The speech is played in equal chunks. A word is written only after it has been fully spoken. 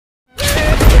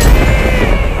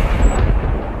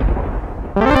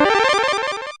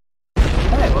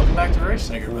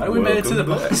it to the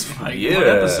boss fight. Yeah. What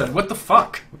episode? What the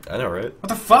fuck? I know, right? What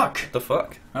the fuck? What the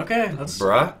fuck? Okay, let's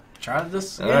Bruh. try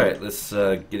this again. Alright, let's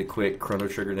get a quick Chrono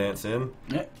Trigger dance in.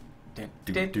 Yeah. Okay.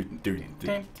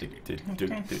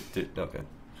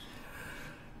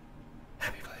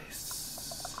 Happy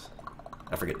place.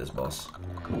 I forget this boss.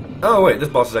 Oh wait, this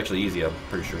boss is actually easy, I'm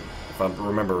pretty sure. If I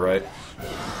remember right.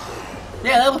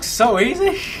 Yeah, that looks so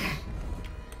easy.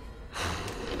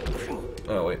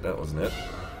 Oh wait, that wasn't it.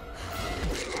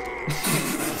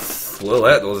 Well,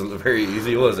 that wasn't very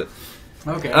easy, was it?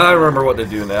 Okay. I remember what to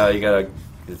do now. You gotta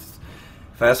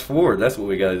fast forward. That's what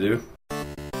we gotta do.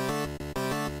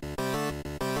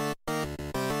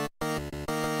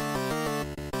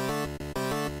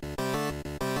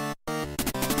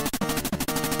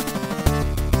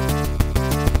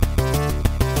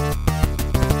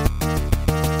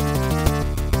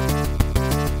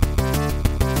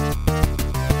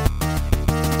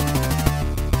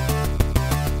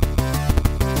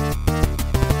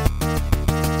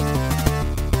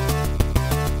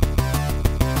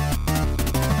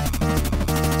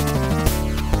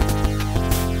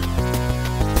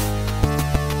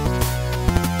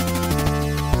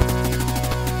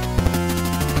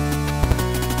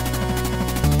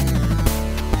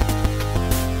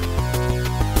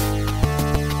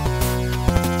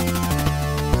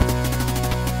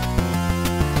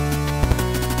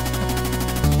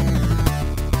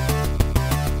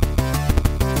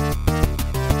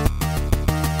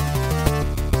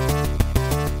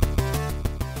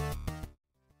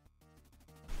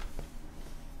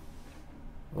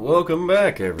 Welcome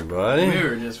back, everybody. We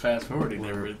were just fast forwarding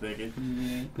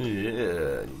everything.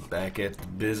 Yeah, back at the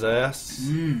biz ass. Is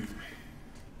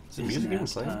the music even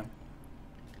playing?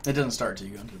 It doesn't start till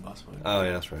you go into the boss fight. Oh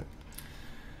yeah, that's right.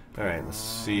 Alright, let's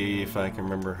see if I can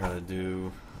remember how to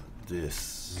do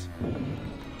this.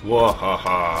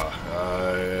 Wahaha!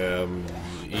 I am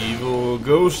evil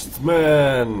ghost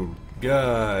man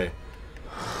guy.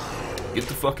 Get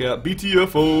the fuck out,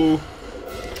 BTFO!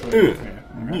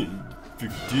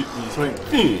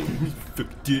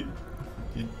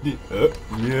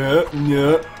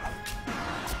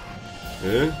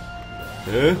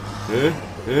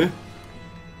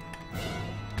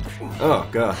 Oh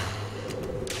god.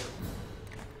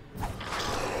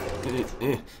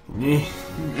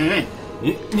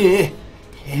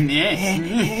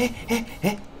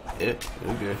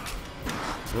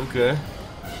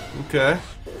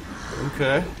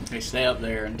 Okay. They stay up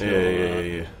there until.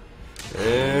 Yeah.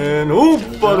 And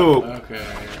oop-a-doop. Okay.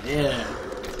 Yeah.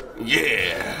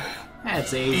 Yeah.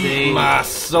 That's easy. My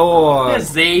sword.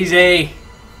 That's easy.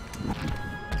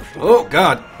 Oh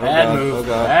god. Oh Bad god. move. Oh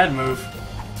god. Bad move.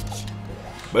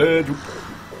 Bad.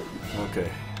 Okay.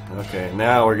 Okay.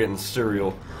 Now we're getting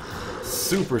cereal.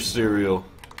 Super cereal.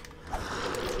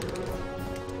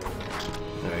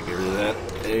 Alright, get rid of that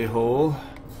a-hole.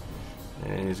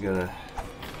 And he's gonna.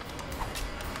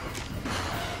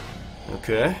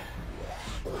 Okay.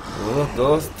 1,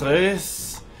 2, 3,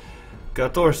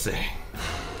 14.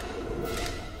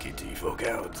 Get the fuck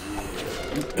out.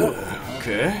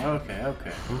 Okay.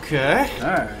 Okay.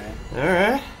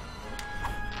 Alright.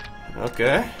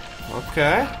 Okay.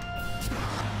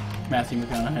 Matthew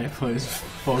McConaughey plays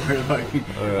Volgarr the Viking.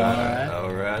 Alright.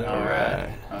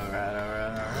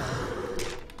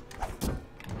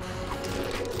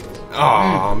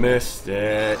 Oh, missed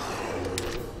it.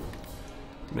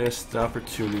 Missed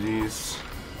opportunities.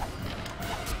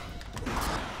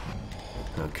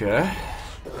 Okay.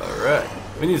 Alright.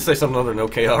 We need to say something other than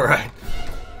okay, alright.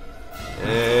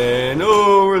 And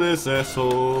over this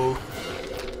asshole.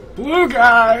 Blue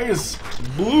guys!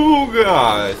 Blue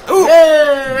guys! Ooh!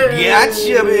 Yay!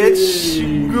 Gotcha,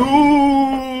 bitch!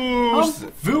 Ghosts!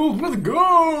 I'm filled with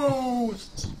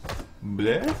ghosts!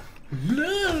 Bleh?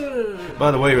 Blah.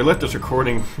 By the way, we left this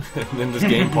recording and then this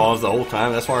game paused the whole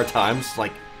time. That's why our time's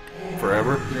like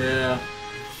forever. Yeah.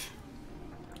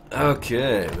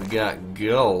 Okay, we got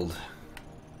gold.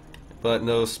 But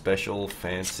no special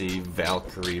fancy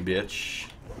Valkyrie bitch.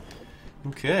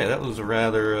 Okay, that was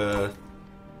rather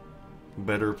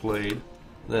better played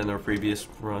than our previous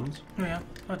runs. Yeah,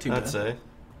 not too bad. I'd say.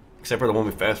 Except for the one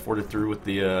we fast forwarded through with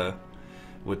the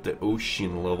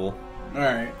ocean level.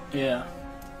 Alright, yeah.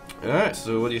 Alright,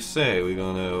 so what do you say? We're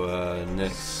gonna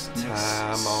next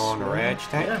time on Rage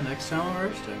Tank? Yeah, next time on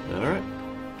Rage Tank. Alright.